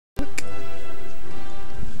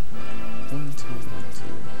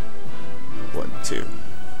2.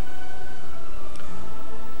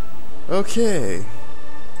 Okay.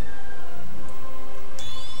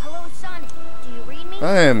 Hello, Sonic. Do you read me?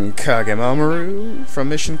 I am Kagemamoru from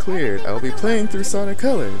Mission Cleared. I will be playing through Sonic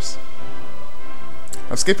Colors.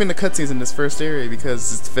 I'm skipping the cutscenes in this first area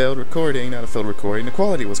because it's failed recording, not a failed recording. The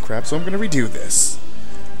quality was crap, so I'm gonna redo this.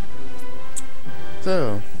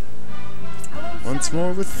 So, once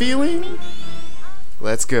more with feeling,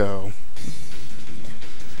 let's go.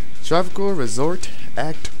 Tropical Resort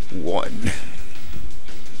Act 1.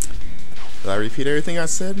 Did I repeat everything I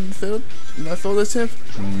said in my failed attempt?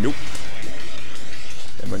 Nope.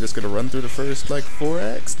 Am I just gonna run through the first, like, 4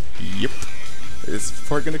 acts? Yep. Is this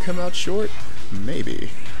part gonna come out short?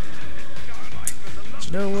 Maybe. But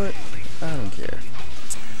you know what? I don't care.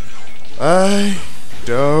 I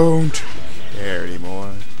don't care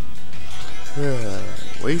anymore.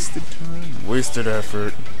 Wasted time, wasted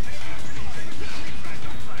effort.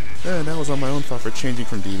 Yeah, that was on my own fault for changing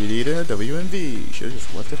from DVD to WMV. Should've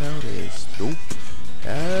just left it how it is. Nope.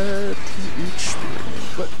 Add to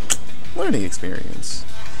experience. But, learning experience.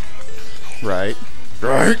 Right?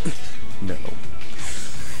 Right? No.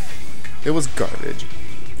 It was garbage.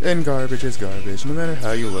 And garbage is garbage, no matter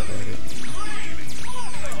how you look at it.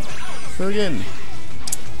 So again,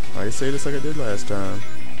 I say this like I did last time.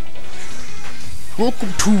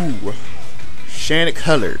 Welcome to Sonic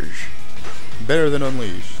Colors. Better than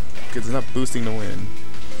Unleashed, because it's not boosting the win.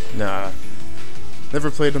 Nah.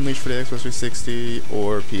 Never played Unleashed for the Xbox 360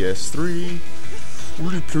 or PS3.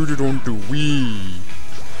 Really played it on the Wii.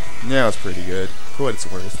 Now it's pretty good, for what it's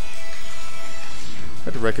worth.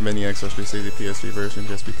 I'd recommend the Xbox 360 PS3 version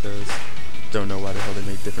just because don't know why the hell they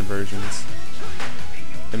made different versions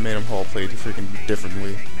and made them all play freaking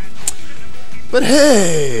differently. But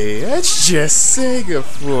hey, that's just Sega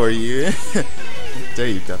for you. There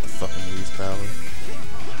you got the fucking Wii's power.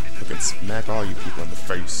 Fucking smack all you people in the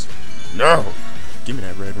face. No! Give me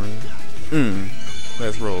that red ring.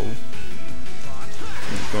 Let's roll.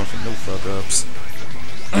 I'm going for no fuck ups.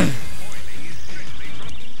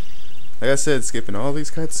 Like I said, skipping all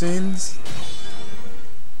these cutscenes.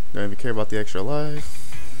 Don't even care about the extra life.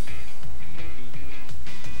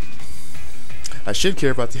 I should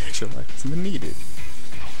care about the extra life, because I'm gonna need it.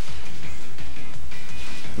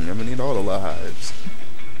 I'm gonna need all the lives.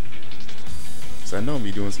 So I know I'm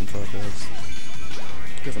gonna be doing some fuck-ups.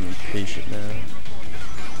 Because I'm impatient now.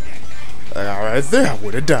 Alright there, I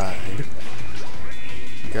would've died.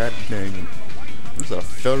 God dang it. Is that a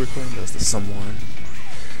failed recording? That's to someone.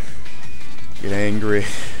 Get angry.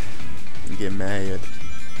 And get mad.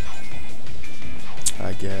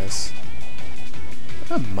 I guess.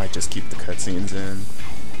 I might just keep the cutscenes in.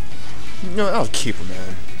 No, I'll keep them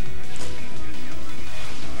in.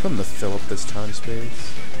 I'm gonna fill up this time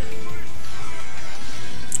space.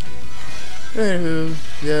 Anywho,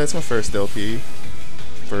 yeah, it's my first LP.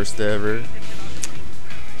 First ever.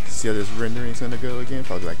 See how this rendering's gonna go again?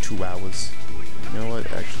 Probably like 2 hours. You know what?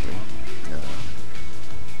 Actually,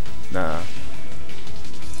 nah.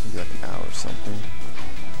 Maybe like an hour or something.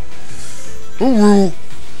 Ooh,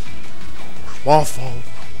 my fault.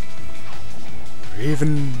 Or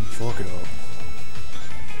even fuck it up.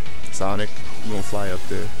 Sonic, you gonna fly up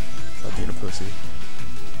there? Stop being a pussy.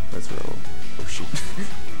 Let's roll. Oh shit.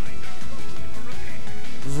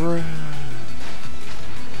 Right.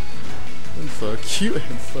 And fuck you,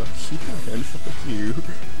 and fuck you, and fuck you.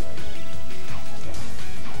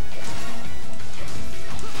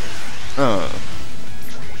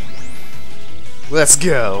 Let's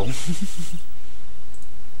go.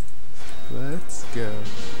 Let's go.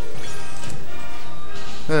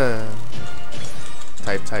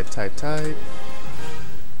 Type.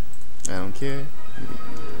 I don't care.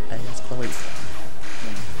 Ass quality.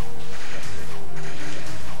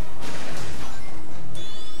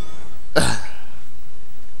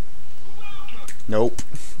 Nope.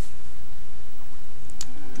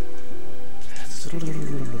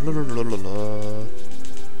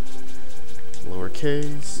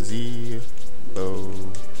 Lowercase Z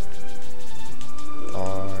O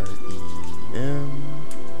R E M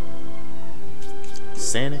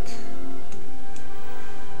Sonic.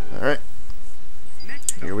 Alright.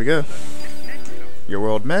 Here we go. Your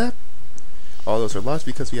world map. All those are lost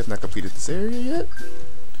because we have not completed this area yet.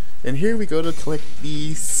 And here we go to collect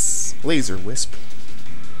these laser wisp.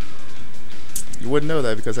 You wouldn't know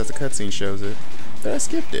that because as the cutscene shows it. But I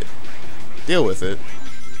skipped it. Deal with it.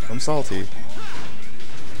 I'm salty.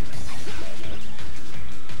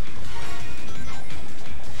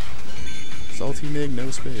 Salty nig,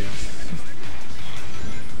 no space.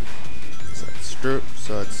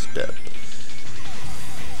 Side step.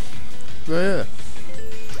 But yeah.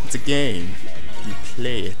 It's a game. You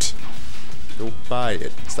play it. Go buy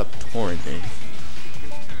it. Stop torrenting.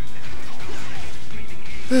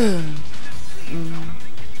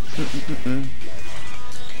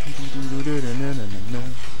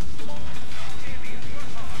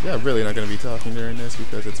 Yeah, I'm really not going to be talking during this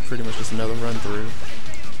because it's pretty much just another run through.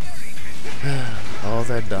 All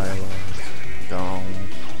that dialogue. Gone.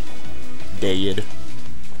 Dead.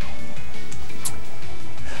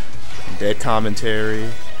 Dead commentary.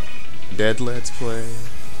 Dead let's play.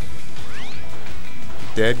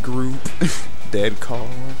 Dead group. Dead call.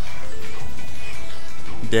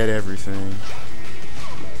 Dead everything.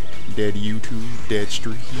 Dead YouTube. Dead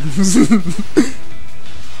streams.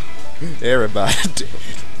 Everybody dead.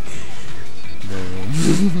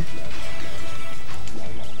 Damn.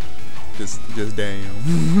 just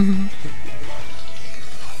damn.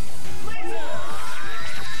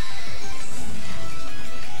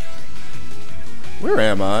 Where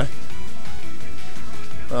am I?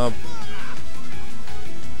 Huh.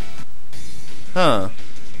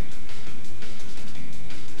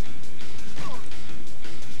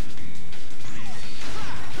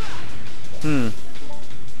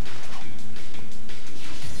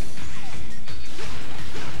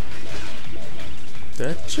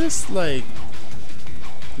 Did I just, like,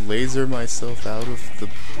 laser myself out of the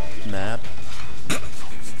map?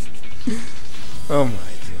 Oh my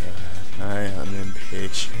god, I am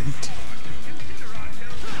impatient.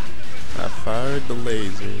 I fired the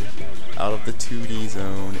laser out of the 2D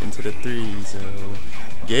zone into the 3D zone.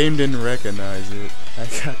 Game didn't recognize it. I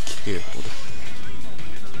got killed.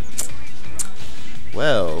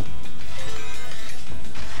 Well,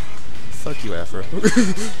 fuck you, Afro.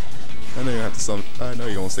 I know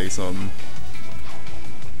you're gonna say something.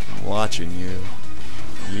 I'm watching you.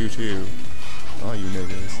 You too. All you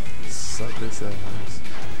niggas. Suck this ass.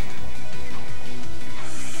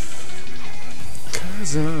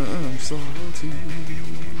 'Cause I'm salty.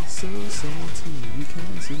 So salty. You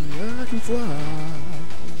can't see I can fly.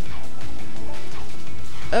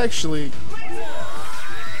 Actually,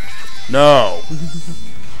 no.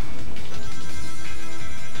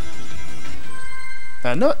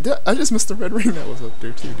 I just missed the red ring that was up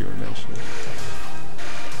there too doing that shit.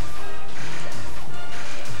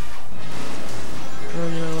 Well,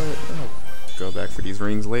 you know what? I'll go back for these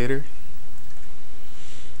rings later.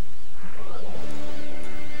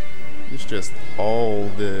 It's just all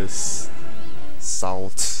this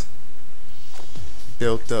salt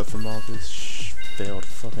built up from all this failed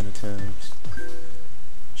fucking attempts.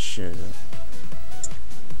 Shit.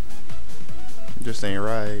 Just ain't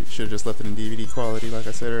right. Should've just left it in DVD quality like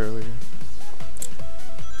I said earlier.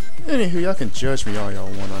 Anywho, y'all can judge me all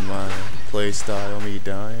y'all want on my play style, me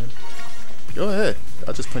dying. Go ahead.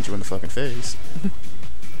 I'll just punch you in the fucking face.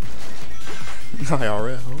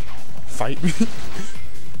 IRL. Fight me.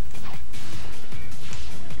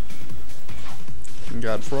 You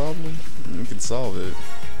got a problem? You can solve it.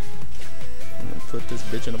 I'm gonna put this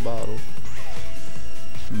bitch in a bottle.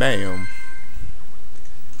 Bam.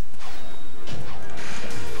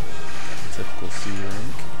 Typical C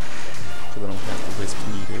rank. So I don't have to risk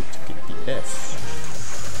needed to get the F.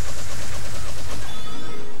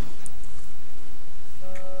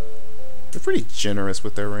 They're pretty generous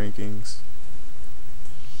with their rankings.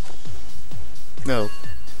 No.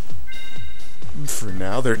 For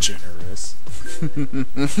now, they're generous.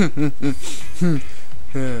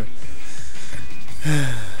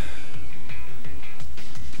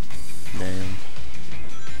 Damn.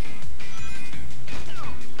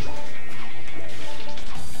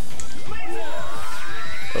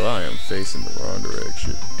 Oh, I am facing the wrong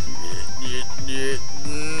direction. Yeah.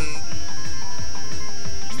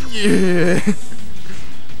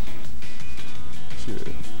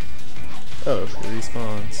 Shit. Oh, it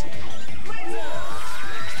respawns.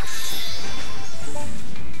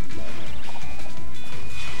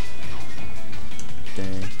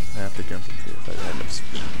 Dang, I have to jump up here if I had enough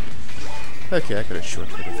speed. Okay, I could have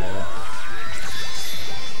shortcutted that.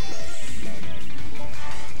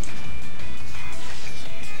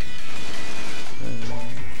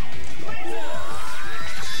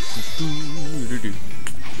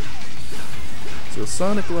 So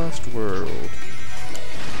Sonic Lost World.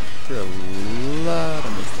 There are a lot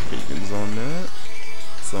of mixed opinions on that.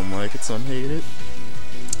 Some like it, some hate it.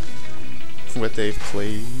 From what they've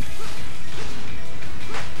played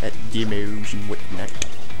at demos and whatnot.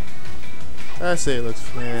 I say it looks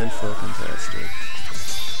fan-fucking-tastic.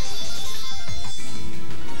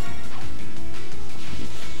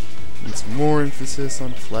 It's more emphasis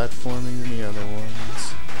on platforming than the other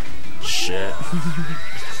ones. Shit.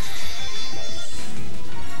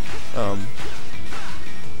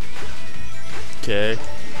 Okay.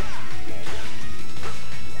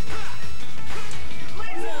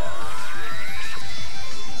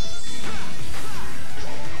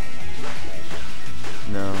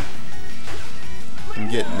 No.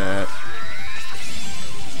 I'm getting that.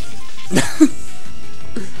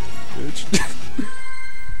 Bitch.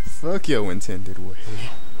 Fuck your intended way.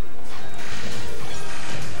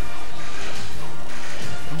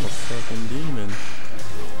 I'm a fucking demon.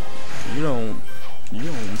 You don't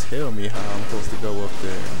tell me how I'm supposed to go up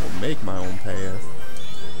there. I'm gonna make my own path.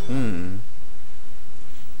 Can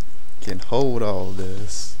hold all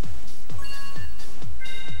this.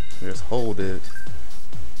 Just hold it.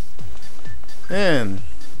 And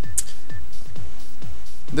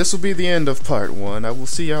this will be the end of part 1. I will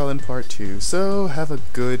see y'all in part 2. So have a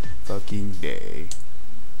good fucking day.